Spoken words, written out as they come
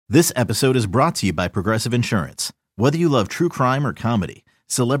This episode is brought to you by Progressive Insurance. Whether you love true crime or comedy,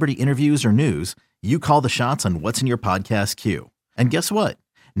 celebrity interviews or news, you call the shots on what's in your podcast queue. And guess what?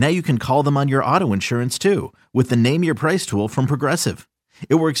 Now you can call them on your auto insurance too with the Name Your Price tool from Progressive.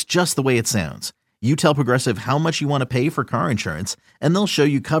 It works just the way it sounds. You tell Progressive how much you want to pay for car insurance, and they'll show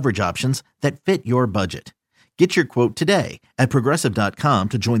you coverage options that fit your budget. Get your quote today at Progressive.com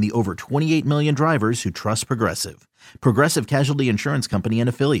to join the over 28 million drivers who trust Progressive. Progressive Casualty Insurance Company and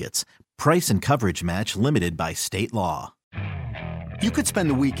Affiliates. Price and coverage match limited by state law. You could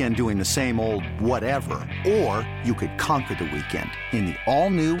spend the weekend doing the same old whatever, or you could conquer the weekend in the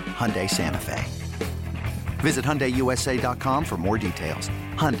all-new Hyundai Santa Fe. Visit HyundaiUSA.com for more details.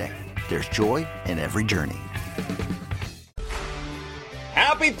 Hyundai, there's joy in every journey.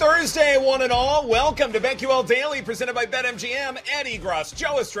 Happy Thursday, one and all. Welcome to BetQL Daily, presented by BetMGM. Eddie Gross,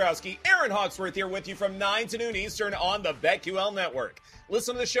 Joe Ostrowski, Aaron Hawksworth here with you from 9 to noon Eastern on the BetQL Network.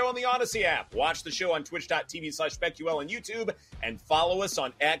 Listen to the show on the Odyssey app. Watch the show on twitch.tv/BetQL and YouTube. And follow us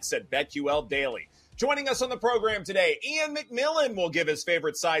on X at BetQL Daily. Joining us on the program today, Ian McMillan will give his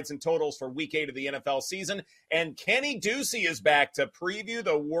favorite sides and totals for Week 8 of the NFL season. And Kenny Ducey is back to preview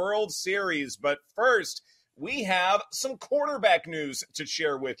the World Series. But first, we have some quarterback news to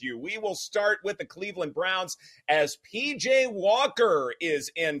share with you. We will start with the Cleveland Browns as P.J. Walker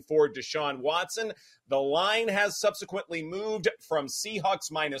is in for Deshaun Watson. The line has subsequently moved from Seahawks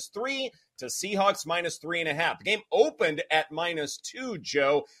 -3 to Seahawks -3.5. The game opened at -2,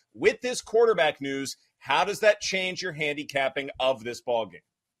 Joe. With this quarterback news, how does that change your handicapping of this ballgame?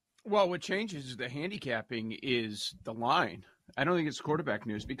 Well, what changes the handicapping is the line. I don't think it's quarterback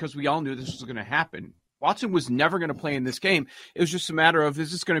news because we all knew this was going to happen. Watson was never going to play in this game. It was just a matter of,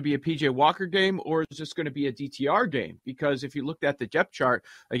 is this going to be a P.J. Walker game or is this going to be a DTR game? Because if you looked at the depth chart,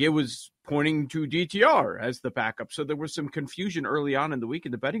 it was pointing to DTR as the backup. So there was some confusion early on in the week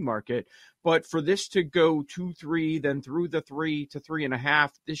in the betting market. But for this to go 2-3, then through the 3 to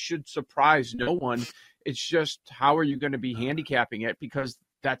 3.5, this should surprise no one. It's just, how are you going to be handicapping it? Because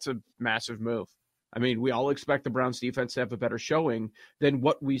that's a massive move. I mean, we all expect the Browns defense to have a better showing than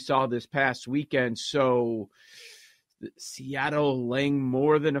what we saw this past weekend. So Seattle laying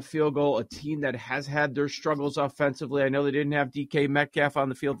more than a field goal, a team that has had their struggles offensively. I know they didn't have DK Metcalf on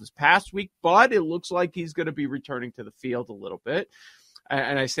the field this past week, but it looks like he's going to be returning to the field a little bit.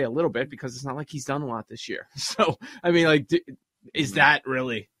 And I say a little bit because it's not like he's done a lot this year. So, I mean, is that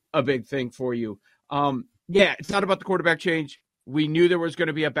really a big thing for you? Yeah, it's not about the quarterback change. We knew there was going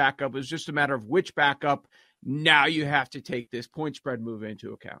to be a backup. It was just a matter of which backup. Now you have to take this point spread move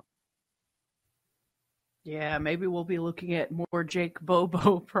into account. Yeah, maybe we'll be looking at more Jake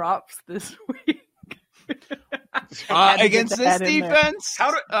Bobo props this week. Against this defense?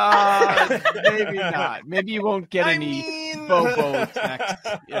 Maybe not. Maybe you won't get any Bobo text.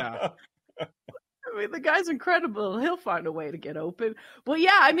 Yeah. I mean, the guy's incredible. He'll find a way to get open. But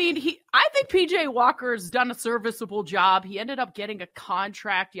yeah, I mean, I think P.J. Walker's done a serviceable job. He ended up getting a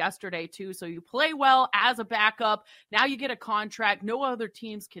contract yesterday too. So you play well as a backup. Now you get a contract. No other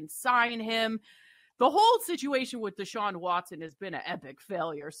teams can sign him. The whole situation with Deshaun Watson has been an epic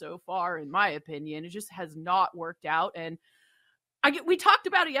failure so far, in my opinion. It just has not worked out. And we talked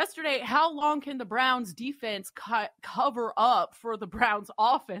about it yesterday. How long can the Browns defense cover up for the Browns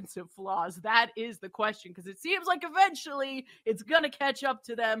offensive flaws? That is the question, because it seems like eventually it's going to catch up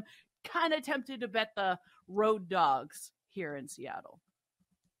to them. Kind of tempted to bet the road dogs here in Seattle.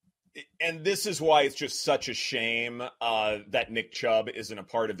 And this is why it's just such a shame that Nick Chubb isn't a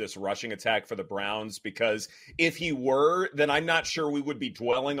part of this rushing attack for the Browns, because if he were, then I'm not sure we would be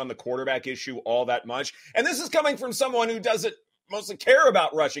dwelling on the quarterback issue all that much. And this is coming from someone who doesn't mostly care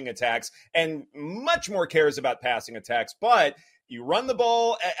about rushing attacks and much more cares about passing attacks. But you run the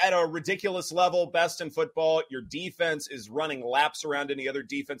ball at a ridiculous level, best in football, your defense is running laps around any other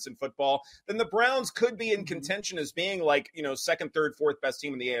defense in football, then the Browns could be in contention as being like, second, third, fourth best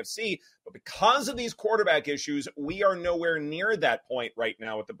team in the AFC. But because of these quarterback issues, we are nowhere near that point right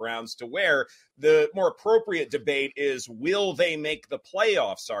now with the Browns, to where the more appropriate debate is, will they make the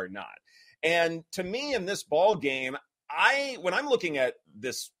playoffs or not? And to me, in this ball game, when I'm looking at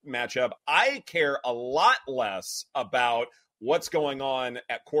this matchup, I care a lot less about what's going on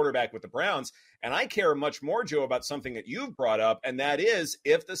at quarterback with the Browns. And I care much more, Joe, about something that you've brought up, and that is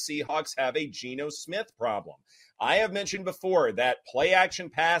if the Seahawks have a Geno Smith problem. I have mentioned before that play action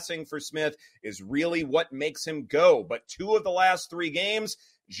passing for Smith is really what makes him go. But 2 of the last 3 games,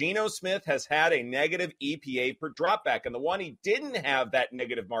 Geno Smith has had a negative EPA per dropback. And the one he didn't have that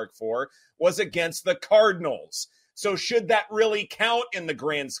negative mark for was against the Cardinals. So should that really count in the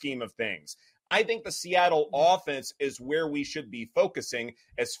grand scheme of things? I think the Seattle offense is where we should be focusing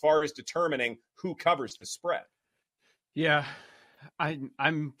as far as determining who covers the spread. Yeah,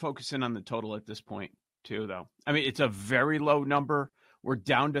 I'm focusing on the total at this point too, though. I mean, it's a very low number. We're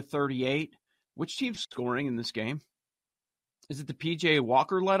down to 38. Which team's scoring in this game? Is it the PJ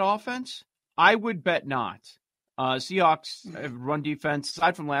Walker-led offense? I would bet not. Seahawks run defense.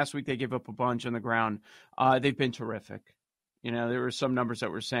 Aside from last week, they gave up a bunch on the ground. They've been terrific. You know, there were some numbers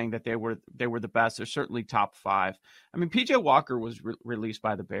that were saying that they were the best. They're certainly top 5. I mean, PJ Walker was released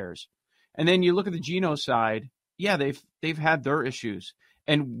by the Bears, and then you look at the Geno side. Yeah, they've had their issues.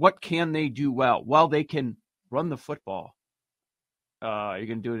 And what can they do well? Well, they can run the football. Are you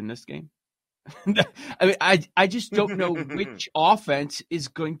going to do it in this game? I mean, I just don't know which offense is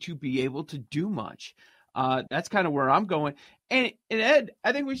going to be able to do much. That's kind of where I'm going. And Ed,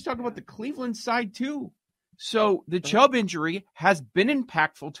 I think we should talk about the Cleveland side too. So the Chubb injury has been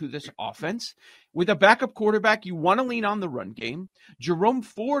impactful to this offense. With a backup quarterback, you want to lean on the run game. Jerome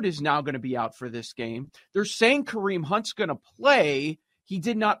Ford is now going to be out for this game. They're saying Kareem Hunt's going to play. He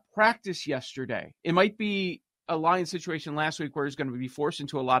did not practice yesterday. It might be a Lions situation last week where he's going to be forced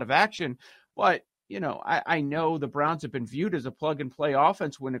into a lot of action. But, you know, I know the Browns have been viewed as a plug-and-play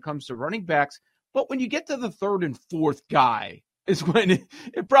offense when it comes to running backs. But when you get to the third and fourth guy is when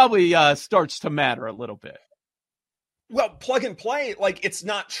it probably starts to matter a little bit. Well, plug and play, like, it's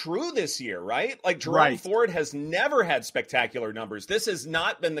not true this year, right? Like, Jerome Ford has never had spectacular numbers. This has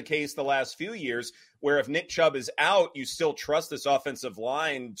not been the case the last few years, where if Nick Chubb is out, you still trust this offensive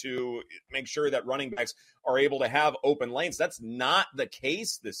line to make sure that running backs are able to have open lanes. That's not the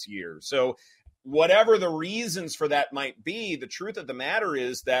case this year. So whatever the reasons for that might be, the truth of the matter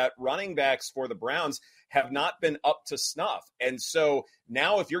is that running backs for the Browns have not been up to snuff. And so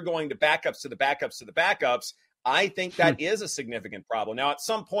now if you're going to backups to the backups to the backups, I think that is a significant problem. Now, at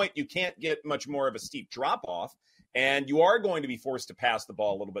some point, you can't get much more of a steep drop-off, and you are going to be forced to pass the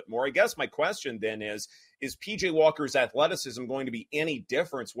ball a little bit more. I guess my question then is P.J. Walker's athleticism going to be any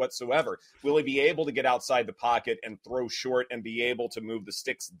difference whatsoever? Will he be able to get outside the pocket and throw short and be able to move the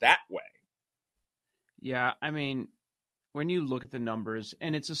sticks that way? Yeah, I mean, when you look at the numbers,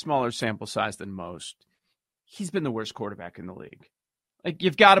 and it's a smaller sample size than most, he's been the worst quarterback in the league. Like,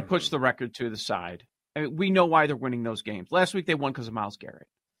 you've got to push the record to the side. I mean, we know why they're winning those games. Last week they won because of Myles Garrett,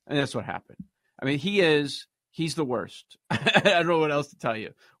 and that's what happened. I mean, he's the worst. I don't know what else to tell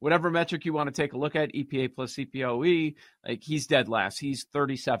you. Whatever metric you want to take a look at, EPA plus CPOE, like, he's dead last. He's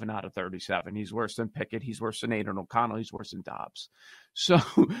 37 out of 37. He's worse than Pickett. He's worse than Aidan O'Connell. He's worse than Dobbs. So,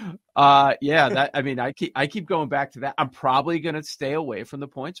 yeah, I mean, I keep going back to that. I'm probably going to stay away from the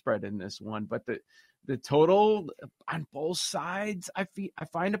point spread in this one, but the total on both sides, I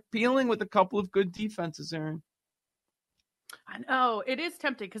find appealing with a couple of good defenses, Aaron. I know it is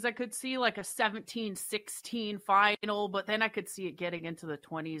tempting because I could see like a 17-16 final, but then I could see it getting into the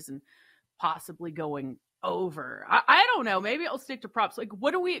 20s and possibly going over. I don't know. Maybe I'll stick to props. Like,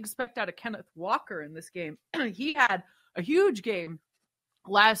 what do we expect out of Kenneth Walker in this game? He had a huge game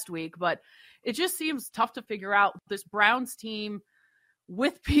last week, but it just seems tough to figure out this Browns team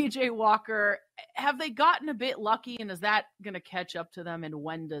with PJ Walker. Have they gotten a bit lucky, and is that going to catch up to them, and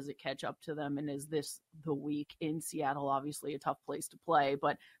when does it catch up to them, and is this the week in Seattle? Obviously a tough place to play,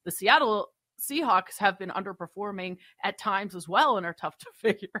 but the Seattle Seahawks have been underperforming at times as well and are tough to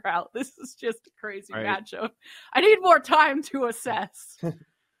figure out. This is just a crazy matchup. I need more time to assess.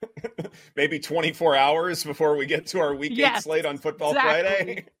 Maybe 24 hours before we get to our weekend slate on Football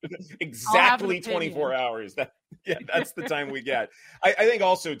Friday. Exactly 24 hours. That's the time we get. I think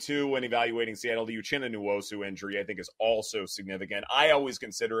also, too, when evaluating Seattle, the Uchenna Nwosu injury, I think, is also significant. I always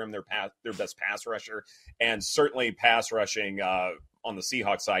consider him their best pass rusher, and certainly pass rushing on the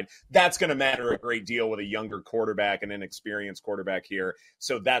Seahawks side. That's going to matter a great deal with a younger quarterback, an inexperienced quarterback here.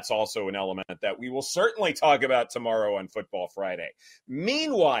 So that's also an element that we will certainly talk about tomorrow on Football Friday.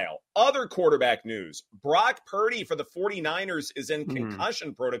 Meanwhile, other quarterback news. Brock Purdy for the 49ers is in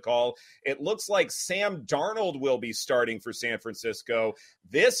concussion protocol. It looks like Sam Darnold will be starting for San Francisco.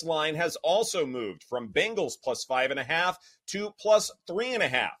 This line has also moved from Bengals plus 5.5 to plus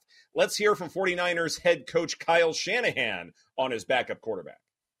 3.5. Let's hear from 49ers head coach Kyle Shanahan on his backup quarterback.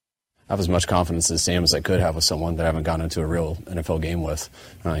 I have as much confidence as Sam as I could have with someone that I haven't gotten into a real NFL game with.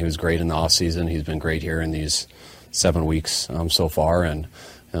 He was great in the offseason. He's been great here in these 7 weeks so far, and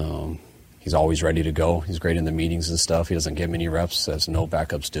he's always ready to go. He's great in the meetings and stuff. He doesn't get many reps, as no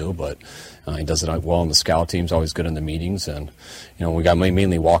backups do, but he does it well in the scout teams, always good in the meetings. And, we got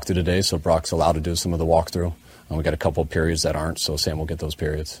mainly walkthrough today, so Brock's allowed to do some of the walkthrough. We got a couple of periods that aren't, so Sam will get those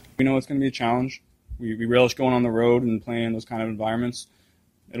periods. We know it's going to be a challenge. We relish going on the road and playing in those kind of environments.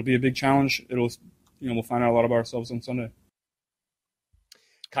 it'll be a big challenge. We'll find out a lot about ourselves on Sunday.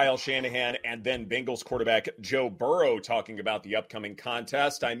 Kyle Shanahan and then Bengals quarterback Joe Burrow talking about the upcoming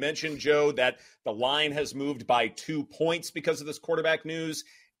contest. I mentioned, Joe, that the line has moved by 2 points because of this quarterback news.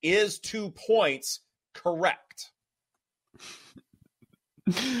 Is 2 points correct?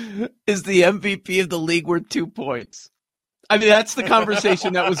 Is the MVP of the league worth 2 points? I mean, that's the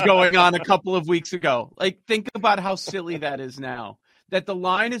conversation that was going on a couple of weeks ago. Like, think about how silly that is now, that the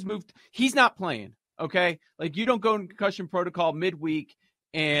line has moved. He's not playing, okay? Like, you don't go in concussion protocol midweek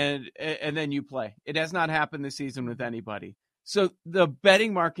and then you play. It has not happened this season with anybody. So the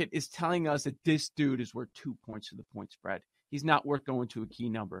betting market is telling us that this dude is worth 2 points to the point spread. He's not worth going to a key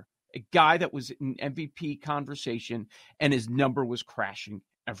number. A guy that was in MVP conversation and his number was crashing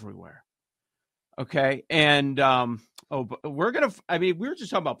everywhere. Okay. And, we were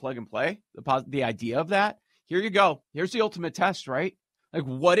just talking about plug and play, the idea of that. Here you go. Here's the ultimate test, right? Like,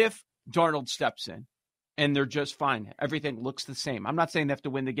 what if Darnold steps in and they're just fine? Everything looks the same. I'm not saying they have to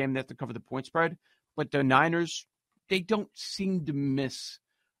win the game. They have to cover the point spread, but the Niners, they don't seem to miss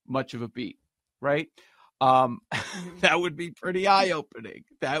much of a beat, right? That would be pretty eye-opening.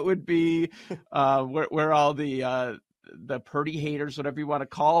 That would be where all the Purdy haters, whatever you want to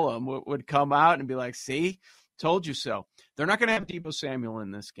call them, would come out and be like, see, told you so. They're not going to have Deebo Samuel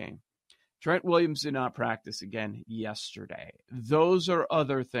in this game. Trent Williams did not practice again yesterday. Those are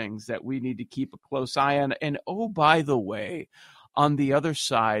other things that we need to keep a close eye on. And, oh, by the way, on the other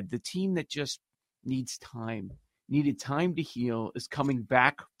side, the team that just needed time to heal, is coming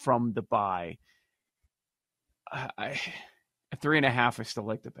back from the bye. At 3.5, I still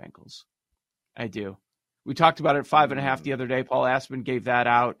like the Bengals. I do. We talked about it at 5.5 the other day. Paul Aspen gave that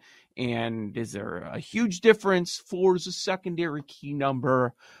out. And is there a huge difference? 4 is a secondary key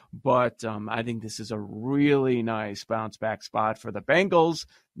number. But I think this is a really nice bounce back spot for the Bengals.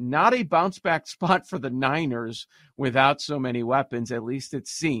 Not a bounce back spot for the Niners without so many weapons, at least it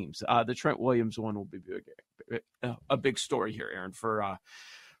seems. The Trent Williams one will be a big story here, Aaron, for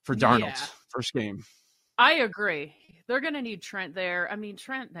Darnold's first game. I agree. They're going to need Trent there. I mean,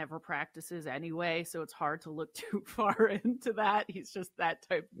 Trent never practices anyway, so it's hard to look too far into that. He's just that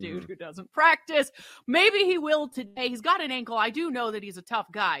type of dude who doesn't practice. Maybe he will today. He's got an ankle. I do know that he's a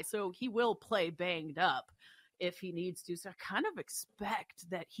tough guy, so he will play banged up if he needs to. So I kind of expect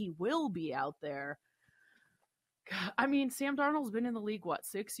that he will be out there. I mean, Sam Darnold's been in the league,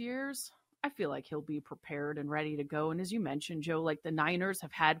 6 years? I feel like he'll be prepared and ready to go. And as you mentioned, Joe, like the Niners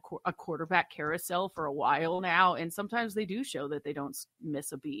have had a quarterback carousel for a while now, and sometimes they do show that they don't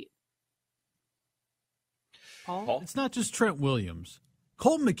miss a beat. Paul? It's not just Trent Williams.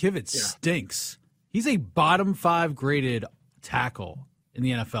 Colton McKivitz stinks. He's a bottom 5 graded tackle in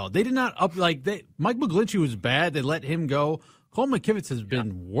the NFL. They did not Mike McGlinchey was bad. They let him go. Colton McKivitz has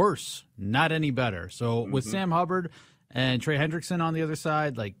been worse, not any better. So with Sam Hubbard and Trey Hendrickson on the other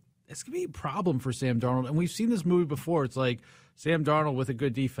side, it's going to be a problem for Sam Darnold. And we've seen this movie before. It's like Sam Darnold with a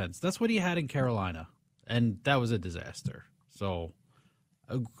good defense. That's what he had in Carolina, and that was a disaster. So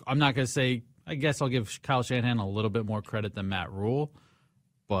I'm not going to say – I guess I'll give Kyle Shanahan a little bit more credit than Matt Rule,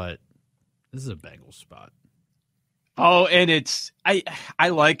 but this is a Bengals spot. Oh, and it's I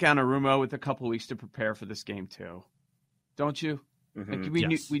like Anarumo with a couple weeks to prepare for this game too. Don't you? Like we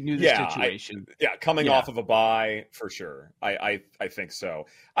knew the situation. Coming off of a bye for sure. I think so.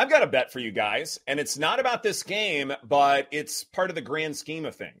 I've got a bet for you guys, and it's not about this game, but it's part of the grand scheme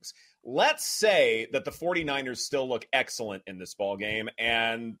of things. Let's say that the 49ers still look excellent in this ball game,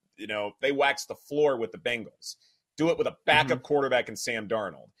 and they wax the floor with the Bengals. Do it with a backup quarterback in Sam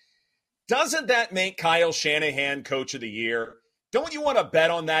Darnold. Doesn't that make Kyle Shanahan Coach of the Year? Don't you want to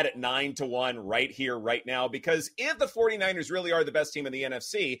bet on that at 9-1 right here, right now? Because if the 49ers really are the best team in the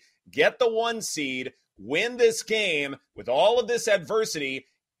NFC, get the 1 seed, win this game with all of this adversity,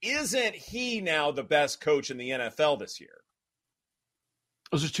 isn't he now the best coach in the NFL this year?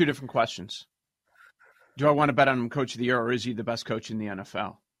 Those are 2 different questions. Do I want to bet on him Coach of the Year, or is he the best coach in the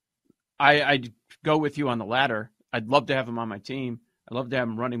NFL? I'd go with you on the latter. I'd love to have him on my team. I'd love to have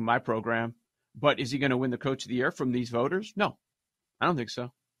him running my program. But is he going to win the Coach of the Year from these voters? No. I don't think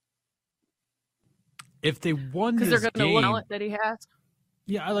so. If they won this game, because they're going to want talent that he has.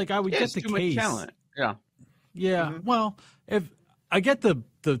 Yeah, I would get the case. Much talent. Yeah. Well, if I get the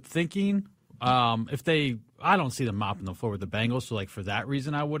thinking, I don't see them mopping the floor with the Bengals, so for that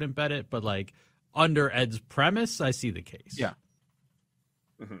reason I wouldn't bet it. But under Ed's premise, I see the case. Yeah.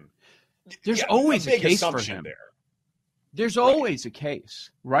 There's always a case for him. There's always a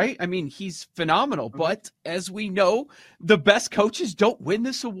case, right? I mean, he's phenomenal, but as we know, the best coaches don't win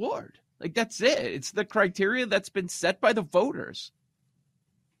this award. That's it. It's the criteria that's been set by the voters.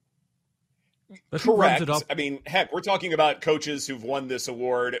 That's who runs Correct. it up. I mean, heck, we're talking about coaches who've won this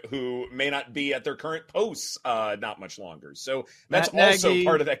award who may not be at their current posts not much longer. So that's Matt also Nagy,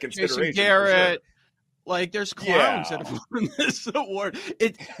 part of that consideration. Jason Garrett. Like there's clowns that have won this award.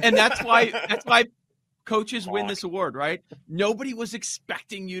 And that's why coaches win this award, right? Nobody was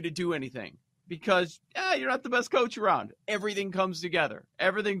expecting you to do anything because you're not the best coach around. Everything comes together.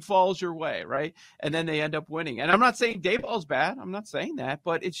 Everything falls your way, right? And then they end up winning. And I'm not saying Dayball's bad. I'm not saying that.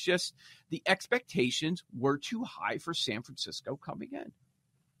 But it's just the expectations were too high for San Francisco coming in.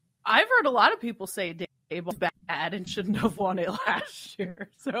 I've heard a lot of people say Dayball's bad and shouldn't have won it last year.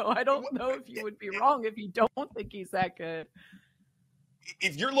 So I don't know if you would be wrong if you don't think he's that good.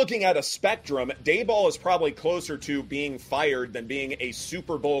 If you're looking at a spectrum, Dayball is probably closer to being fired than being a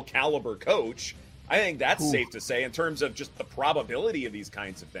Super Bowl caliber coach. I think that's safe to say in terms of just the probability of these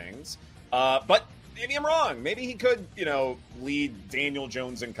kinds of things. But maybe I'm wrong. Maybe he could, lead Daniel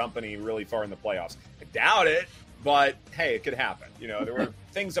Jones and company really far in the playoffs. I doubt it, but hey, it could happen. There were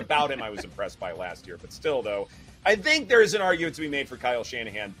things about him I was impressed by last year. But still, though, I think there's an argument to be made for Kyle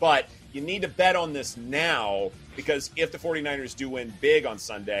Shanahan. But you need to bet on this now because if the 49ers do win big on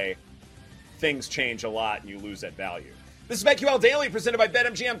Sunday, things change a lot and you lose that value. This is BetQL Daily presented by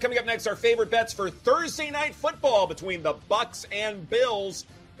BetMGM. Coming up next, our favorite bets for Thursday night football between the Bucs and Bills.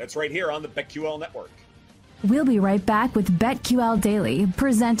 That's right here on the BetQL Network. We'll be right back with BetQL Daily,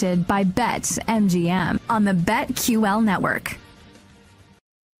 presented by BetMGM on the BetQL Network.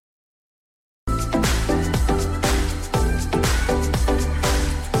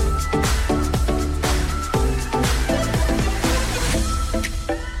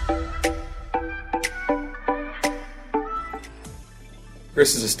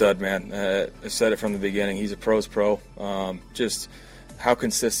 Chris is a stud, man. I said it from the beginning. He's a pro's pro. Just how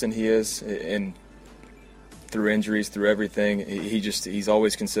consistent he is through injuries, through everything. He's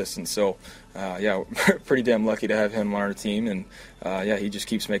always consistent. So, we're pretty damn lucky to have him on our team. And, he just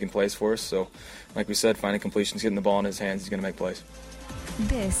keeps making plays for us. So, like we said, finding completions, getting the ball in his hands, he's going to make plays.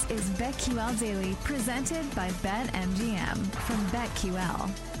 This is BetQL Daily, presented by BetMGM from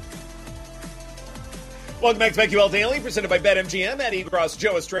BetQL. Welcome back to BetQL Daily, presented by BetMGM. Eddie Gross,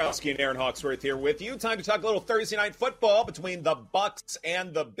 Joe Ostrowski, and Aaron Hawksworth here with you. Time to talk a little Thursday night football between the Bucs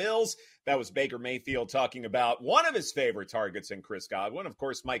and the Bills. That was Baker Mayfield talking about one of his favorite targets in Chris Godwin. Of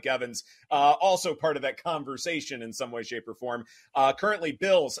course, Mike Evans, also part of that conversation in some way, shape, or form. Currently,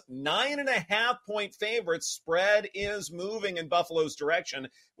 Bills, 9.5-point favorites. Spread is moving in Buffalo's direction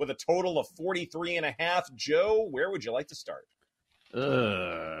with a total of 43.5. Joe, where would you like to start?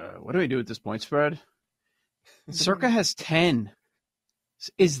 What do we do with this point spread? Circa has 10.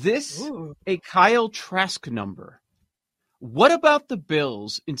 Is this a Kyle Trask number? What about the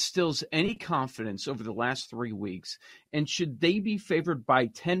Bills instills any confidence over the last 3 weeks? And should they be favored by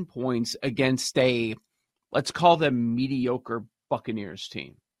 10 points against a, let's call them mediocre Buccaneers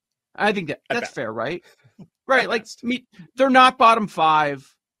team? I think that's fair, right? Right. Like, they're not bottom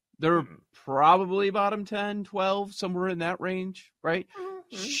 5. They're probably bottom 10, 12, somewhere in that range, right?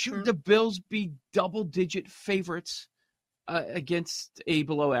 Should the Bills be double-digit favorites against a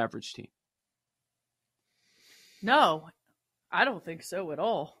below-average team? No, I don't think so at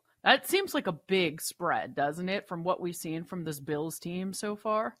all. That seems like a big spread, doesn't it, from what we've seen from this Bills team so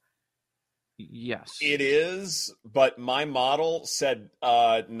far? Yes. It is, but my model said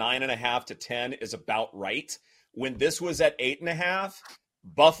 9.5 to 10 is about right. When this was at 8.5,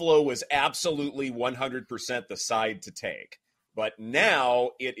 Buffalo was absolutely 100% the side to take. But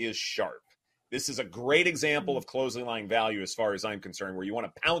now it is sharp. This is a great example of closing line value as far as I'm concerned, where you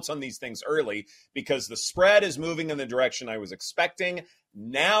want to pounce on these things early because the spread is moving in the direction I was expecting.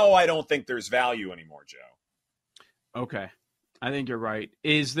 Now I don't think there's value anymore, Joe. Okay. I think you're right.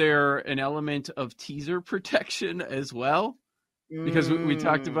 Is there an element of teaser protection as well? Because we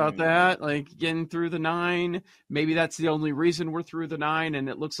talked about that, like getting through the 9. Maybe that's the only reason we're through the 9, and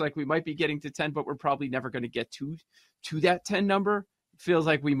it looks like we might be getting to 10, but we're probably never going to get to that 10 number. It feels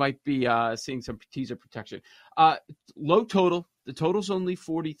like we might be seeing some teaser protection. Low total. The total's only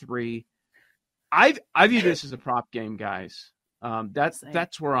 43. I view this as a prop game, guys.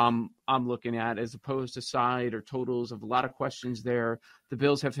 That's where I'm looking at, as opposed to side or totals. Of a lot of questions there. The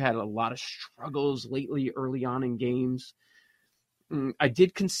Bills have had a lot of struggles lately early on in games. I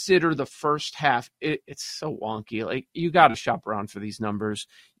did consider the first half. It's so wonky. Like, you got to shop around for these numbers.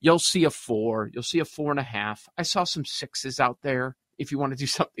 You'll see a 4. You'll see a 4.5. I saw some 6s out there if you want to do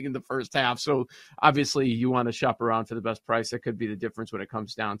something in the first half. So obviously you want to shop around for the best price. That could be the difference when it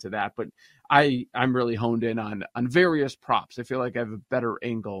comes down to that. But I'm really honed in on various props. I feel like I have a better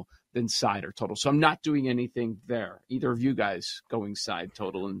angle than side or total. So I'm not doing anything there. Either of you guys going side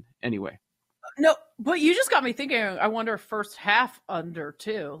total in any way? No, but you just got me thinking. I wonder first half under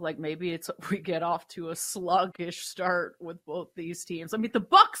too. Like maybe we get off to a sluggish start with both these teams. I mean, the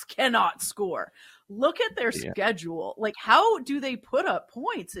Bucks cannot score. Look at their schedule. Like, how do they put up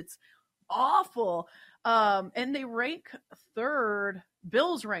points? It's awful. And they rank third.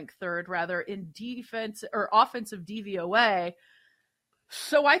 Bills rank third rather in defense or offensive DVOA.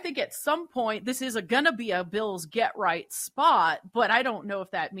 So I think at some point this is going to be a Bills get right spot, but I don't know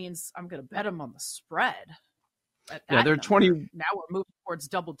if that means I'm going to bet them on the spread. Yeah, they're 20. Now we're moving towards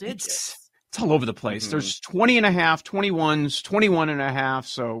double digits. It's all over the place. Mm-hmm. There's 20.5, 21s, 21.5.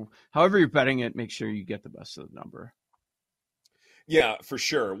 So however you're betting it, make sure you get the best of the number. Yeah, for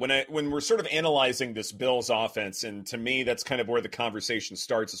sure. When we're sort of analyzing this Bills offense, and to me, that's kind of where the conversation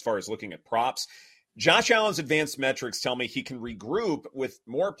starts as far as looking at props. Josh Allen's advanced metrics tell me he can regroup with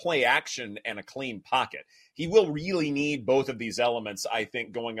more play action and a clean pocket. He will really need both of these elements, I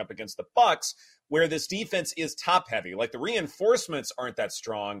think, going up against the Bucs, where this defense is top heavy. Like the reinforcements aren't that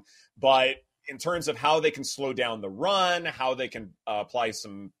strong, but in terms of how they can slow down the run, how they can apply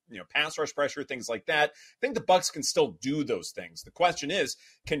some, pass rush pressure, things like that, I think the Bucs can still do those things. The question is,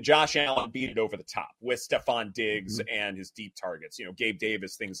 can Josh Allen beat it over the top with Stephon Diggs and his deep targets, Gabe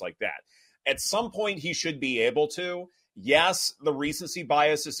Davis, things like that? At some point, he should be able to. Yes, the recency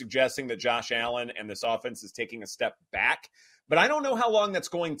bias is suggesting that Josh Allen and this offense is taking a step back, but I don't know how long that's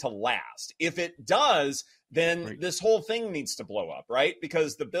going to last. If it does, then this whole thing needs to blow up, right?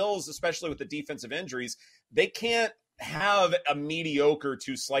 Because the Bills, especially with the defensive injuries, they can't have a mediocre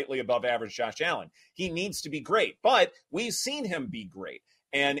to slightly above average Josh Allen. He needs to be great, but we've seen him be great.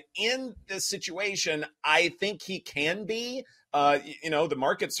 And in this situation, I think he can be. The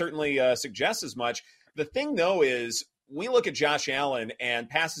market certainly suggests as much. The thing, though, is we look at Josh Allen and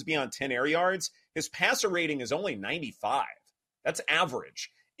passes beyond 10 air yards. His passer rating is only 95. That's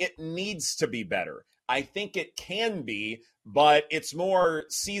average. It needs to be better. I think it can be, but it's more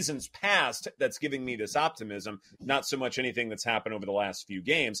seasons past that's giving me this optimism, not so much anything that's happened over the last few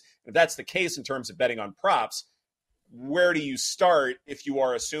games. If that's the case in terms of betting on props, where do you start if you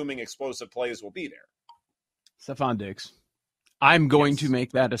are assuming explosive plays will be there? Stephon Diggs. I'm going to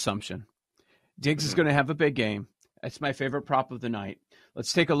make that assumption. Diggs is going to have a big game. That's my favorite prop of the night.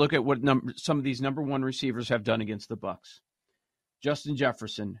 Let's take a look at what some of these number one receivers have done against the Bucs. Justin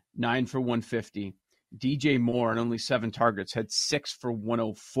Jefferson, 9 for 150. DJ Moore on only 7 targets had 6 for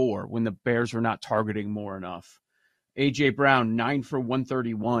 104 when the Bears were not targeting Moore enough. A.J. Brown, 9 for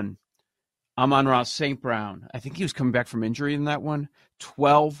 131. Amon-Ra St. Brown, I think he was coming back from injury in that one.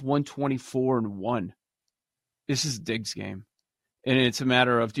 12, 124, and 1. This is Diggs' game. And it's a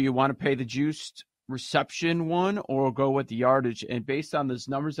matter of, do you want to pay the juiced reception one or go with the yardage? And based on those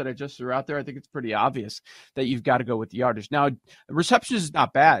numbers that I just threw out there, I think it's pretty obvious that you've got to go with the yardage. Now, reception is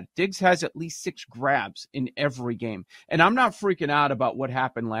not bad. Diggs has at least 6 grabs in every game. And I'm not freaking out about what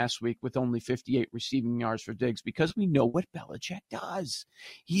happened last week with only 58 receiving yards for Diggs because we know what Belichick does.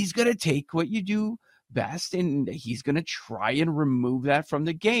 He's going to take what you do best, and he's going to try and remove that from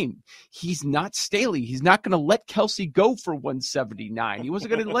the game. He's not Staley. He's not going to let Kelsey go for 179. He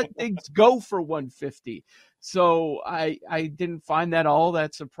wasn't going to let Diggs go for 150. So I didn't find that all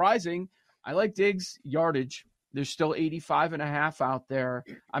that surprising. I like Diggs' yardage. There's still 85.5 out there.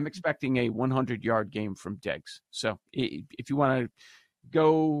 I'm expecting a 100-yard game from Diggs. So if you want to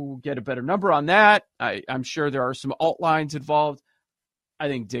go get a better number on that, I'm sure there are some alt lines involved. I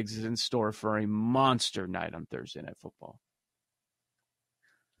think Diggs is in store for a monster night on Thursday Night Football.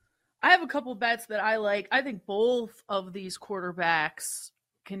 I have a couple bets that I like. I think both of these quarterbacks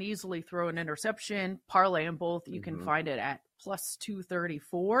can easily throw an interception. Parlay them both. You can find it at plus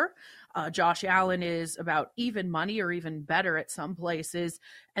 234. Josh Allen is about even money or even better at some places.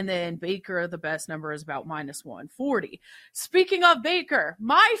 And then Baker, the best number is about minus 140. Speaking of Baker,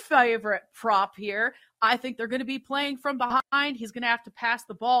 my favorite prop here, I think they're going to be playing from behind. He's going to have to pass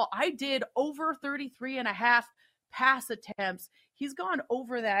the ball. I did over 33.5 pass attempts. He's gone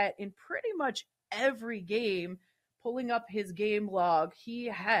over that in pretty much every game. Pulling up his game log, he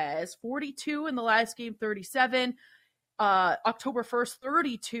has 42 in the last game, 37. October 1st,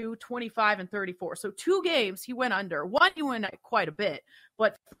 32, 25, and 34. So 2 games he went under. One he went quite a bit,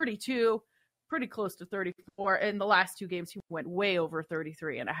 but 32, pretty close to 34. In the last 2 games, he went way over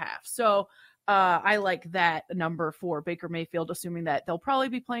 33.5. So I like that number for Baker Mayfield, assuming that they'll probably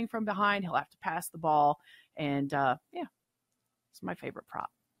be playing from behind. He'll have to pass the ball. And it's my favorite prop.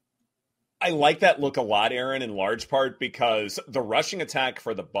 I like that look a lot, Aaron, in large part because the rushing attack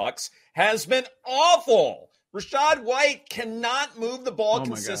for the Bucs has been awful. Rachaad White cannot move the ball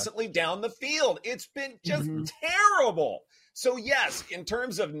consistently down the field. It's been just terrible. So yes, in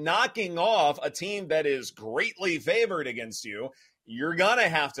terms of knocking off a team that is greatly favored against you, you're going to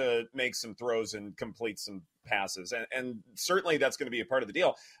have to make some throws and complete some passes. And certainly that's going to be a part of the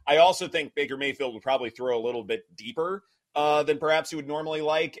deal. I also think Baker Mayfield would probably throw a little bit deeper than perhaps he would normally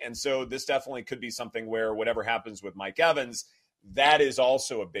like. And so this definitely could be something where whatever happens with Mike Evans, that is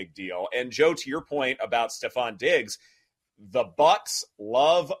also a big deal. And Joe, to your point about Stephon Diggs, the Bucs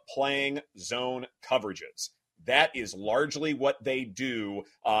love playing zone coverages. That is largely what they do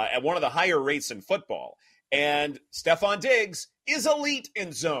at one of the higher rates in football. And Stephon Diggs is elite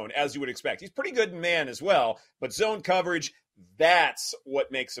in zone, as you would expect. He's pretty good in man as well, but zone coverage, that's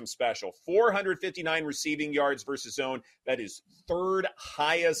what makes him special. 459 receiving yards versus zone. That is third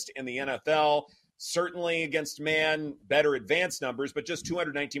highest in the NFL. Certainly against man, better advanced numbers, but just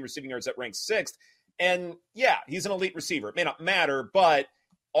 219 receiving yards, that ranks sixth. And yeah, he's an elite receiver. It may not matter, but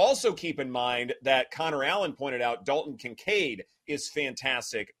also keep in mind that Connor Allen pointed out Dalton Kincaid is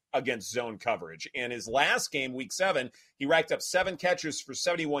fantastic against zone coverage. In his last game, week 7, he racked up 7 catches for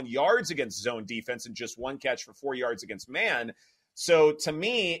 71 yards against zone defense and just 1 catch for 4 yards against man. So to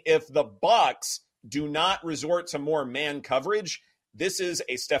me, if the Bucs do not resort to more man coverage, this is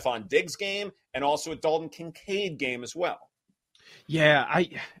a Stephon Diggs game and also a Dalton Kincaid game as well. Yeah,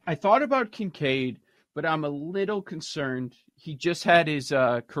 I thought about Kincaid, but I'm a little concerned. He just had his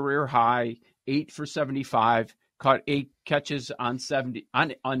career high, 8 for 75, caught 8 catches on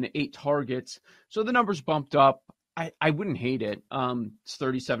 8 targets. So the numbers bumped up. I wouldn't hate it. It's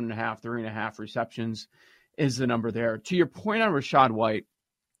 37.5, 3.5 receptions is the number there. To your point on Rachaad White,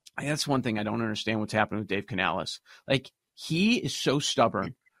 that's one thing I don't understand what's happening with Dave Canales. Like, he is so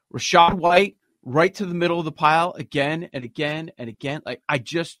stubborn. Rachaad White, right to the middle of the pile again and again and again. Like, I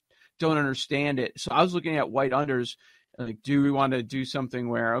just don't understand it. So I was looking at White unders. Like, do we want to do something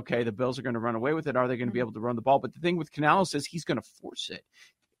where, okay, the Bills are going to run away with it? Are they going to be able to run the ball? But the thing with Canales is he's going to force it.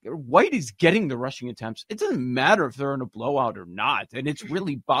 White is getting the rushing attempts. It doesn't matter if they're in a blowout or not. And it's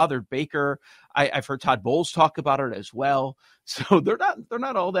really bothered Baker. I've heard Todd Bowles talk about it as well. So they're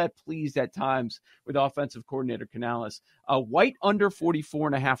not all that pleased at times with offensive coordinator Canales. White under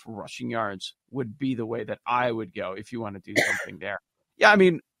 44.5 rushing yards would be the way that I would go if you want to do something there. Yeah, I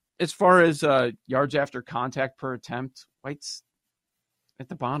mean, as far as yards after contact per attempt, White's at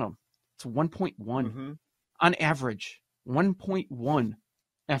the bottom. It's 1.1 on average. 1.1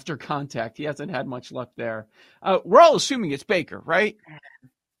 after contact. He hasn't had much luck there. We're all assuming it's Baker, right?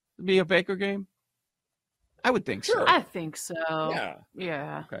 It'd be a Baker game? I would think so. I think so.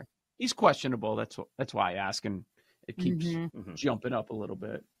 Yeah. Okay. He's questionable. That's why I ask, and it keeps jumping up a little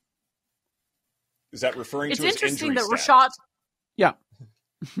bit. Is that referring to his injury It's interesting that stats? Rashad... Yeah.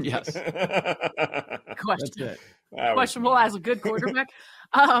 Yes. Questionable as a good quarterback.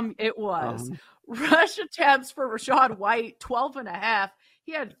 It was. Rush attempts for Rachaad White, 12.5.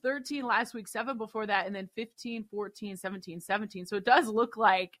 He had 13 last week, 7 before that, and then 15, 14, 17, 17. So it does look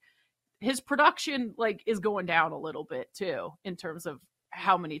like his production is going down a little bit too in terms of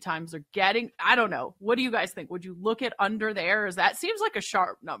how many times they're getting. I don't know. What do you guys think? Would you look at under there? That seems like a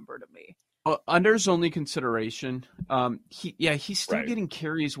sharp number to me. Under's only consideration. He's still getting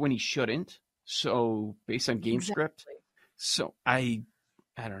carries when he shouldn't. So based on game script. So I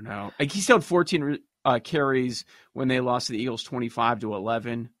don't know. He still had 14 carries when they lost to the Eagles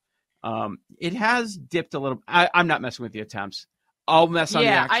 25-11. It has dipped a little. I'm not messing with the attempts. I'll mess on the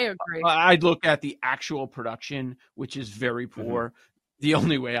actual. I agree. I'd look at the actual production, which is very poor. The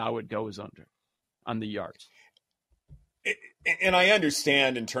only way I would go is under on the yards. And I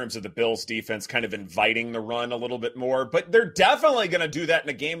understand in terms of the Bills defense kind of inviting the run a little bit more, but they're definitely going to do that in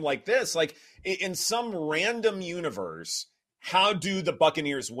a game like this. Like, in some random universe, how do the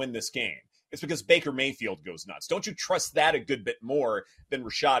Buccaneers win this game? It's because Baker Mayfield goes nuts. Don't you trust that a good bit more than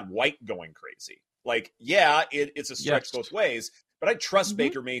Rachaad White going crazy? Like, yeah, it's a stretch both ways, but I trust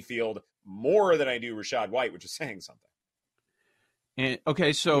Baker Mayfield more than I do Rachaad White, which is saying something. And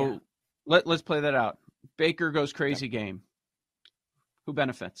okay, so let's play that out. Baker goes crazy game. Who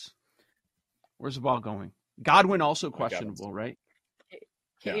benefits? Where's the ball going? Godwin also questionable, right?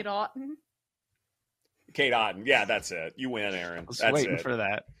 Cade Otton. Cade Otton. Yeah, that's it. You win, Aaron. I was that's waiting it. for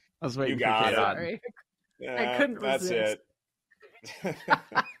that. I was waiting you for got Cade it. Otton. Yeah, I couldn't resist. That's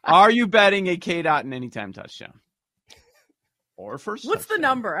it. Are you betting a Cade Otton anytime touchdown? Or first What's touchdown? the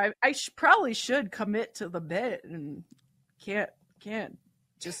number? I probably should commit to the bet and can't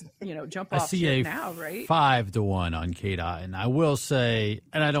just jump off shit now, right? 5-1 on Cade Otton. I will say,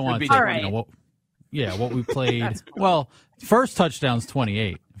 and I don't want to All take right. what we played. Well, first touchdown's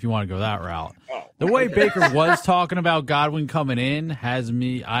 28. If you want to go that route, the way Baker was talking about Godwin coming in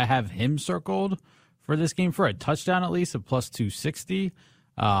I have him circled for this game for a touchdown at least, a plus 260.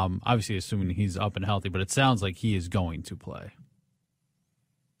 Obviously, assuming he's up and healthy, but it sounds like he is going to play.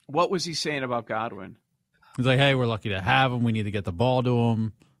 What was he saying about Godwin? He's like, hey, we're lucky to have him. We need to get the ball to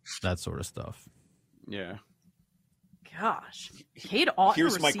him. That sort of stuff. Yeah. Gosh. Cade Otton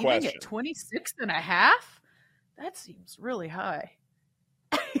Here's my receiving question. at 26.5? That seems really high.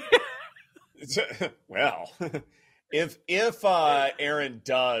 Well, if Aaron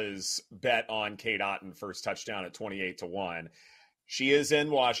does bet on Cade Otton first touchdown at 28-1, she is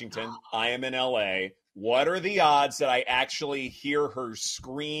in Washington. I am in LA. What are the odds that I actually hear her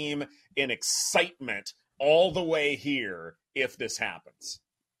scream in excitement all the way here if this happens?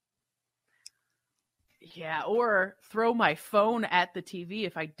 Yeah, or throw my phone at the TV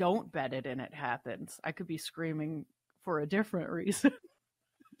if I don't bet it and it happens. I could be screaming for a different reason.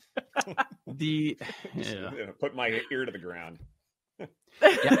 Put my ear to the ground.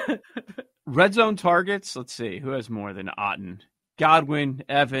 Yeah. Red zone targets. Let's see. Who has more than Otton? Godwin,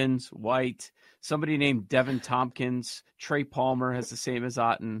 Evans, White, somebody named Devin Tompkins. Trey Palmer has the same as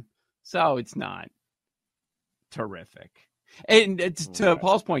Otton. So it's not terrific. And to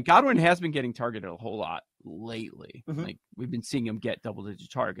Paul's point, Godwin has been getting targeted a whole lot lately. Mm-hmm. Like we've been seeing him get double-digit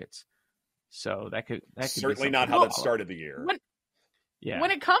targets. So that could certainly be not how that started the year.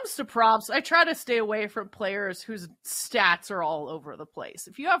 When it comes to props, I try to stay away from players whose stats are all over the place.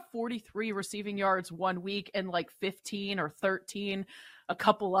 If you have 43 receiving yards one week and like 15 or 13 a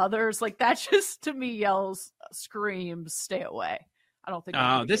couple others, like that just to me screams, stay away. I don't think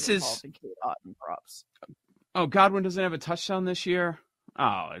this is in Cade Otton props. Oh, Godwin doesn't have a touchdown this year?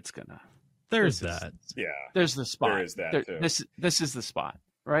 Oh, it's gonna. There's that. There's the spot. There is that too. This is the spot,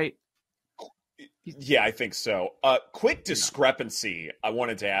 right? Yeah, I think so. Quick discrepancy I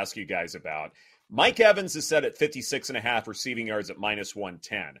wanted to ask you guys about. Mike Evans is set at 56.5 receiving yards at minus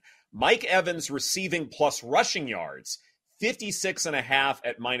 110. Mike Evans receiving plus rushing yards, 56.5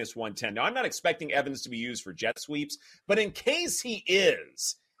 at minus 110. Now, I'm not expecting Evans to be used for jet sweeps, but in case he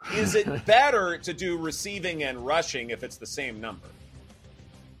is it better to do receiving and rushing if it's the same number?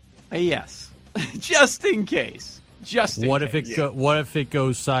 Yes. Just in case. What if it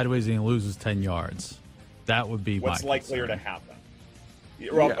goes sideways and he loses 10 yards? That would be what's my likelier concern. to happen?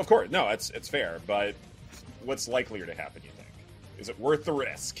 Well, of course, no, it's fair, but what's likelier to happen, you think? Is it worth the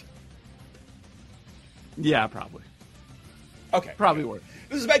risk? Yeah, probably. Okay. Probably worth it.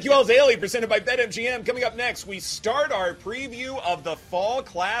 This is BetQL Daily, presented by BetMGM. Coming up next, we start our preview of the Fall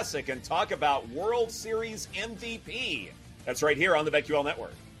Classic and talk about World Series MVP. That's right here on the BetQL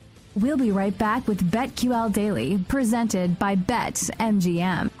Network. We'll be right back with BetQL Daily, presented by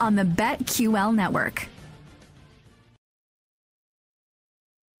BetMGM on the BetQL Network.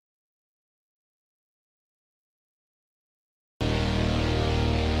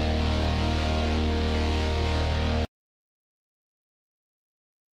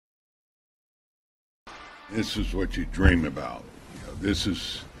 This is what you dream about. This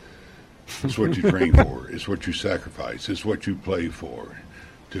is what you train for. It's what you sacrifice. It's what you play for.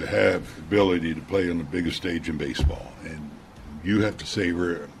 To have the ability to play on the biggest stage in baseball, and you have to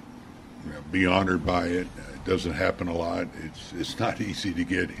savor it, be honored by it. It doesn't happen a lot. It's not easy to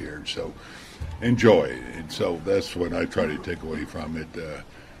get here, so enjoy it. And so that's what I try to take away from it.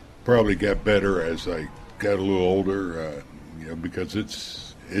 Probably got better as I got a little older, because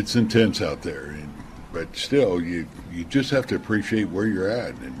it's intense out there. But still, you just have to appreciate where you're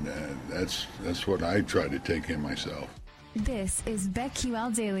at, and that's what I try to take in myself. This is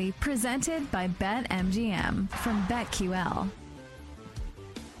BetQL Daily, presented by BetMGM from BetQL.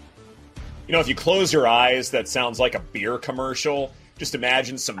 If you close your eyes, that sounds like a beer commercial. Just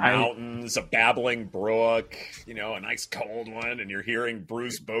imagine some mountains, a babbling brook, a nice cold one, and you're hearing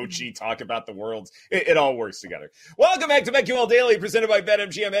Bruce Bochy talk about the worlds. It all works together. Welcome back to BetQL Daily, presented by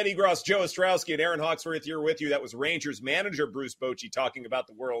BetMGM. Eddie Gross, Joe Ostrowski, and Aaron Hawksworth here with you. That was Rangers manager Bruce Bochy talking about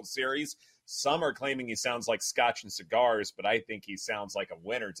the World Series. Some are claiming he sounds like scotch and cigars, but I think he sounds like a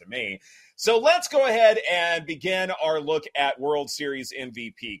winner to me. So let's go ahead and begin our look at World Series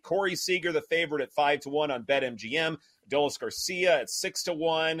MVP. Corey Seager, the favorite at 5-1 on BetMGM. Adolis Garcia at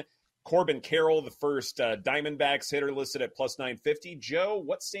 6-1. Corbin Carroll, the first Diamondbacks hitter, listed at plus 950. Joe,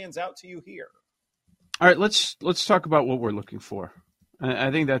 what stands out to you here? All right, let's talk about what we're looking for.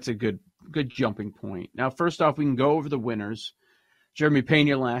 I think that's a good jumping point. Now, first off, we can go over the winners. Jeremy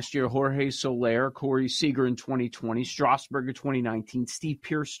Pena last year, Jorge Soler, Corey Seager in 2020, Strasburg in 2019, Steve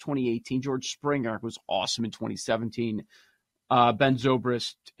Pearce 2018, George Springer was awesome in 2017, Ben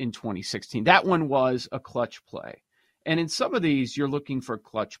Zobrist in 2016. That one was a clutch play. And in some of these, you're looking for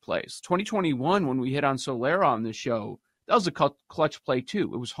clutch plays. 2021, when we hit on Soler on the show, that was a clutch play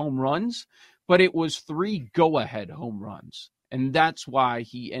too. It was home runs, but it was 3 go-ahead home runs. And that's why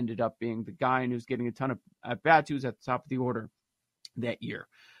he ended up being the guy who's getting a ton of at-bats. He was at the top of the order that year.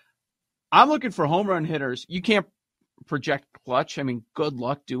 I'm looking for home run hitters. You can't project clutch. I mean, good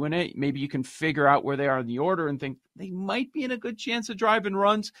luck doing it. Maybe you can figure out where they are in the order and think they might be in a good chance of driving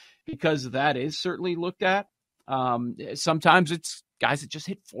runs, because that is certainly looked at. Sometimes it's guys that just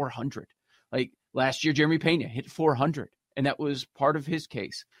hit 400. Like last year, Jeremy Pena hit 400, and that was part of his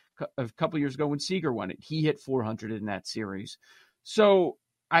case. A couple years ago when Seager won it, he hit 400 in that series. So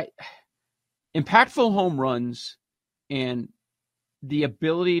impactful home runs and the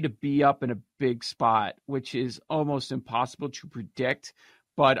ability to be up in a big spot, which is almost impossible to predict,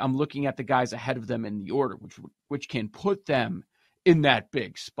 but I'm looking at the guys ahead of them in the order, which can put them in that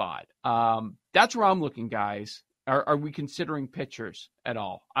big spot. That's where I'm looking, guys. Are we considering pitchers at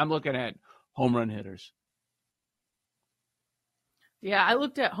all? I'm looking at home run hitters. Yeah, I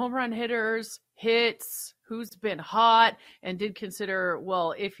looked at home run hitters, hits, who's been hot, and did consider,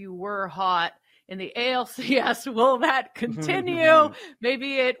 well, if you were hot in the ALCS, will that continue?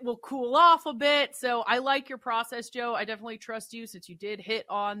 Maybe it will cool off a bit. So I like your process, Joe. I definitely trust you since you did hit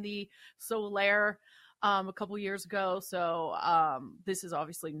on the Soler a couple years ago. So this is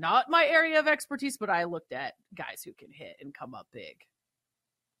obviously not my area of expertise, but I looked at guys who can hit and come up big.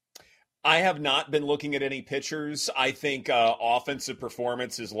 I have not been looking at any pitchers. I think offensive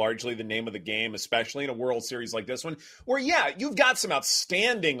performance is largely the name of the game, especially in a World Series like this one, where, yeah, you've got some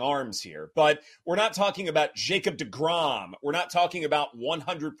outstanding arms here, but we're not talking about Jacob deGrom. We're not talking about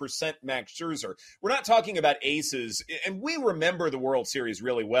 100% Max Scherzer. We're not talking about aces. And we remember the World Series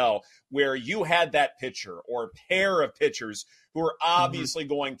really well, where you had that pitcher or pair of pitchers who are obviously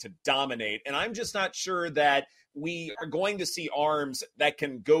going to dominate. And I'm just not sure that we are going to see arms that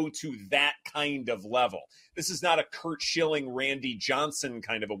can go to that kind of level. This is not a Curt Schilling, Randy Johnson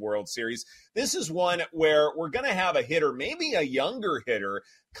kind of a World Series. This is one where we're going to have a hitter, maybe a younger hitter,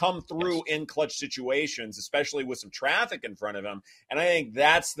 come through in clutch situations, especially with some traffic in front of him. And I think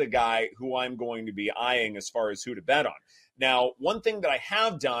that's the guy who I'm going to be eyeing as far as who to bet on. Now, one thing that I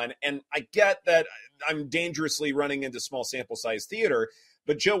have done, and I get that I'm dangerously running into small sample size theater,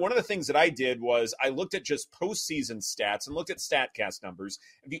 but Joe, one of the things that I did was I looked at just postseason stats and looked at StatCast numbers.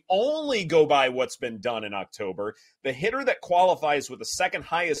 If you only go by what's been done in October, the hitter that qualifies with the second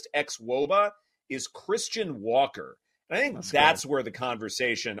highest xWOBA is Christian Walker. And I think that's where the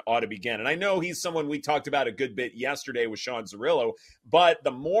conversation ought to begin. And I know he's someone we talked about a good bit yesterday with Sean Zerillo, but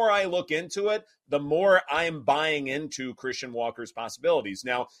the more I look into it, the more I'm buying into Christian Walker's possibilities.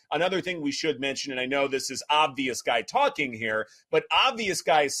 Now, another thing we should mention, and I know this is obvious guy talking here, but obvious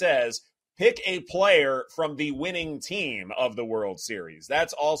guy says, pick a player from the winning team of the World Series.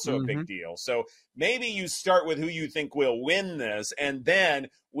 That's also a big deal. So maybe you start with who you think will win this, and then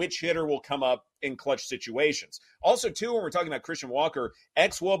which hitter will come up in clutch situations. Also, too, when we're talking about Christian Walker,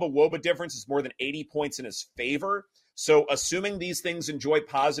 xWOBA-WOBA difference is more than 80 points in his favor. So assuming these things enjoy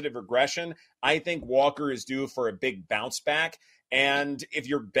positive regression, I think Walker is due for a big bounce back. And if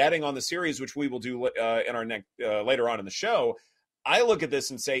you're betting on the series, which we will do in our next later on in the show, I look at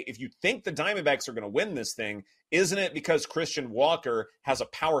this and say, if you think the Diamondbacks are going to win this thing, isn't it because Christian Walker has a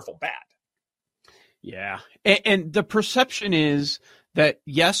powerful bat? Yeah. And the perception is that,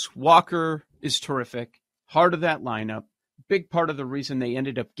 yes, Walker is terrific, heart of that lineup, big part of the reason they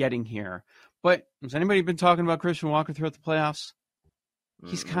ended up getting here. But has anybody been talking about Christian Walker throughout the playoffs?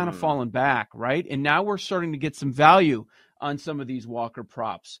 He's kind of fallen back, right? And now we're starting to get some value on some of these Walker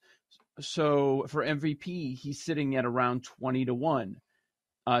props. So for MVP, he's sitting at around 20-1.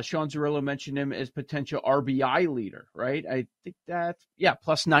 Sean Zerillo mentioned him as potential RBI leader, right? I think that's,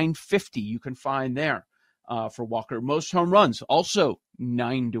 plus 950 you can find there for Walker. Most home runs, also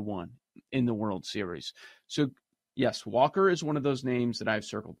 9-1 in the World Series. So, yes, Walker is one of those names that I've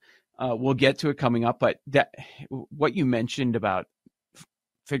circled. We'll get to it coming up, but that what you mentioned about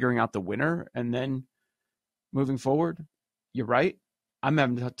figuring out the winner and then moving forward, you're right. I'm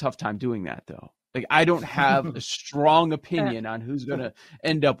having a tough time doing that, though. Like, I don't have a strong opinion on who's going to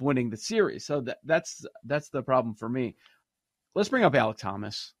end up winning the series. So that's the problem for me. Let's bring up Alek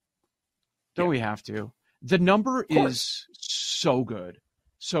Thomas. Don't we have to? The number is so good.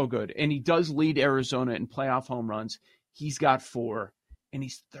 So good. And he does lead Arizona in playoff home runs. He's got 4, and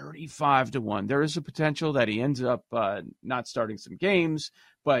he's 35-1. There is a potential that he ends up not starting some games,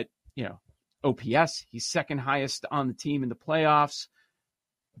 but, OPS, he's second highest on the team in the playoffs.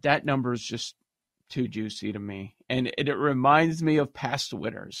 That number is just too juicy to me, and it reminds me of past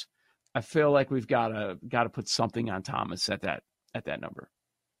winners. I feel like we've got to put something on Thomas at that number.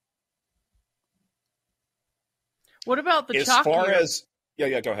 What about the as chalkier? far as go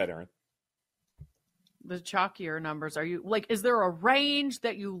ahead, Aaron. the chalkier numbers? Are you like, is there a range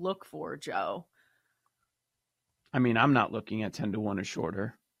that you look for, Joe? I mean, I'm not looking at 10-1 or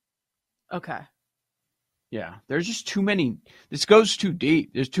shorter. Okay. Yeah, there's just too many. This goes too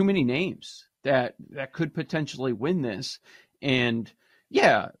deep. There's too many names that could potentially win this. And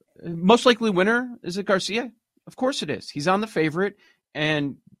yeah, most likely winner, is it Garcia? Of course it is. He's on the favorite,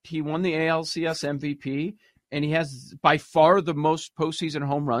 and he won the ALCS MVP, and he has by far the most postseason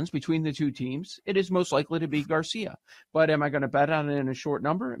home runs between the two teams. It is most likely to be Garcia. But am I going to bet on it in a short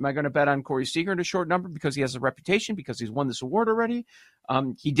number? Am I going to bet on Corey Seager in a short number because he has a reputation, because he's won this award already?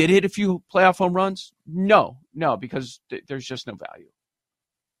 He did hit a few playoff home runs. No, because there's just no value.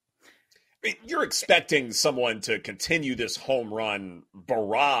 I mean, you're expecting someone to continue this home run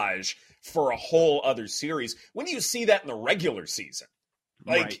barrage for a whole other series. When do you see that in the regular season?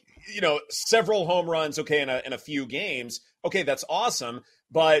 Like, right. Several home runs, okay, in a few games, okay, that's awesome.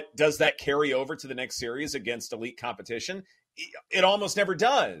 But does that carry over to the next series against elite competition? It almost never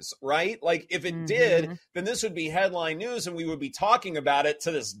does, right? Like, if it did, then this would be headline news, and we would be talking about it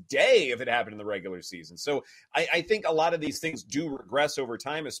to this day if it happened in the regular season. So I think a lot of these things do regress over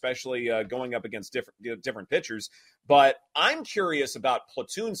time, especially going up against different pitchers. But I'm curious about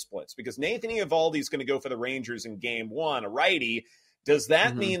platoon splits, because Nathan Eovaldi is going to go for the Rangers in Game 1, a righty. Does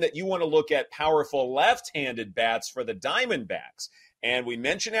that mean that you want to look at powerful left-handed bats for the Diamondbacks? And we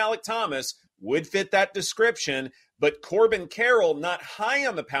mentioned Alek Thomas would fit that description, but Corbin Carroll, not high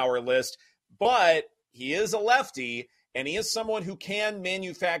on the power list, but he is a lefty, and he is someone who can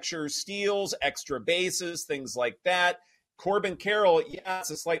manufacture steals, extra bases, things like that. Corbin Carroll, yeah, it's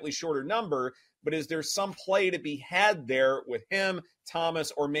a slightly shorter number, but is there some play to be had there with him,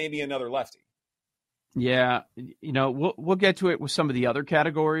 Thomas, or maybe another lefty? Yeah, we'll get to it with some of the other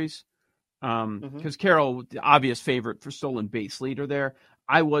categories, because Carroll, the obvious favorite for stolen base leader there.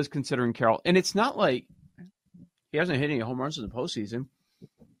 I was considering Carroll, and it's not like he hasn't hit any home runs in the postseason.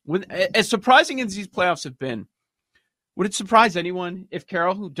 As surprising as these playoffs have been, would it surprise anyone if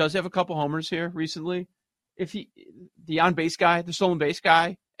Carroll, who does have a couple homers here recently, if the on-base guy, the stolen base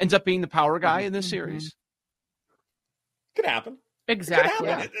guy, ends up being the power guy in this series? Could happen. Exactly. Could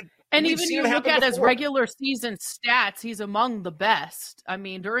happen. And even you look at his regular season stats, he's among the best. I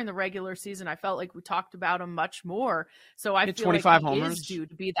mean, during the regular season, I felt like we talked about him much more. So I feel 25 like he homers. Is due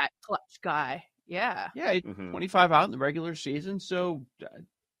to be that clutch guy. Yeah. Yeah, 25 out in the regular season. So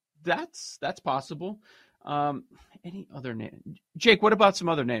that's possible. Any other name? Jake, what about some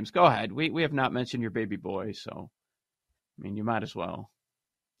other names? Go ahead. We have not mentioned your baby boy, so I mean, you might as well.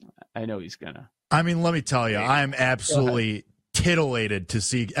 I know he's gonna. I mean, let me tell you, I am absolutely titillated to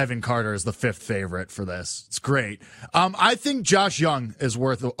see Evan Carter as the fifth favorite for this. It's great. I think Josh Young is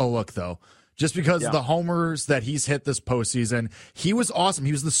worth a look, though, just because of the homers that he's hit this postseason. He was awesome.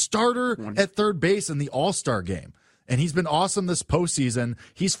 He was the starter at third base in the All-Star game, and he's been awesome this postseason.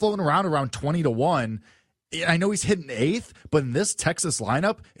 He's floating around 20-1. I know he's hitting eighth, but in this Texas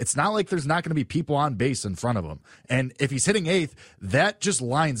lineup, it's not like there's not going to be people on base in front of him. And if he's hitting eighth, that just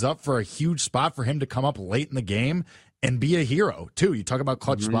lines up for a huge spot for him to come up late in the game and be a hero, too. You talk about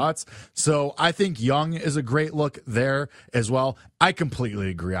clutch spots. So I think Young is a great look there as well. I completely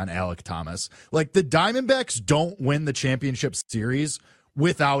agree on Alek Thomas. Like, the Diamondbacks don't win the championship series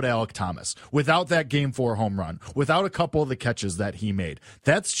without Alek Thomas, without that Game 4 home run, without a couple of the catches that he made.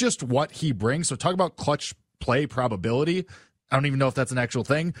 That's just what he brings. So talk about clutch play probability. I don't even know if that's an actual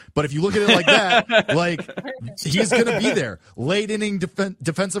thing, but if you look at it like that, like, he's going to be there. Late inning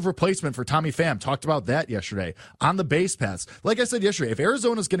defensive replacement for Tommy Pham. Talked about that yesterday. On the base paths. Like I said yesterday, if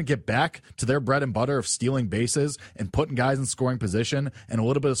Arizona's going to get back to their bread and butter of stealing bases and putting guys in scoring position and a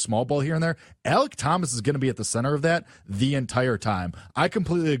little bit of small ball here and there, Alek Thomas is going to be at the center of that the entire time. I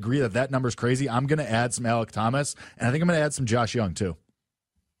completely agree that number's crazy. I'm going to add some Alek Thomas, and I think I'm going to add some Josh Young, too.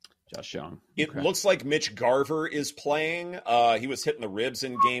 Josh Young. It looks like Mitch Garver is playing. He was hitting the ribs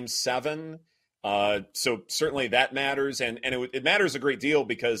in Game 7. So certainly that matters. And it matters a great deal,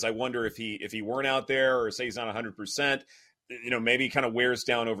 because I wonder if he weren't out there, or say he's not 100%, maybe kind of wears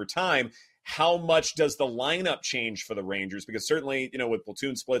down over time. How much does the lineup change for the Rangers? Because certainly, with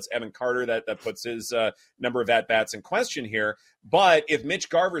platoon splits, Evan Carter, that puts his number of at-bats in question here. But if Mitch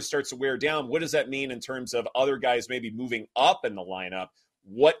Garver starts to wear down, what does that mean in terms of other guys maybe moving up in the lineup?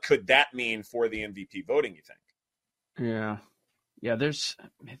 What could that mean for the MVP voting, you think? Yeah, there's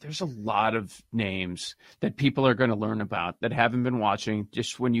a lot of names that people are going to learn about that haven't been watching.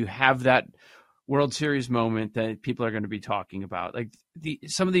 Just when you have that World Series moment that people are going to be talking about, like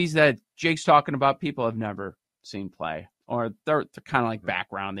some of these that Jake's talking about, people have never seen play, or they're kind of like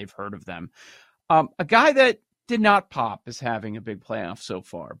background. They've heard of them. A guy that did not pop is having a big playoff so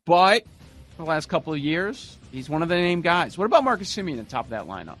far, but the last couple of years. He's one of the named guys. What about Marcus Simeon at the top of that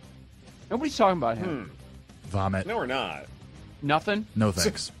lineup? Nobody's talking about him. Vomit. No, we're not. Nothing? No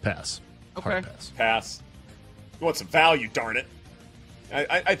thanks. Pass. Okay. Hard pass. Pass. You want some value, darn it.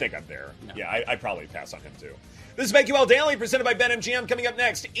 I think I'm there. No. Yeah, I probably pass on him too. This is BetQL Daily, presented by BetMGM. Coming up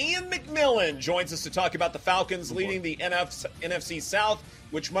next, Ian McMillan joins us to talk about the Falcons leading the NFC South,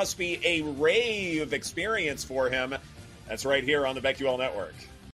 which must be a rave experience for him. That's right here on the BetQL Network.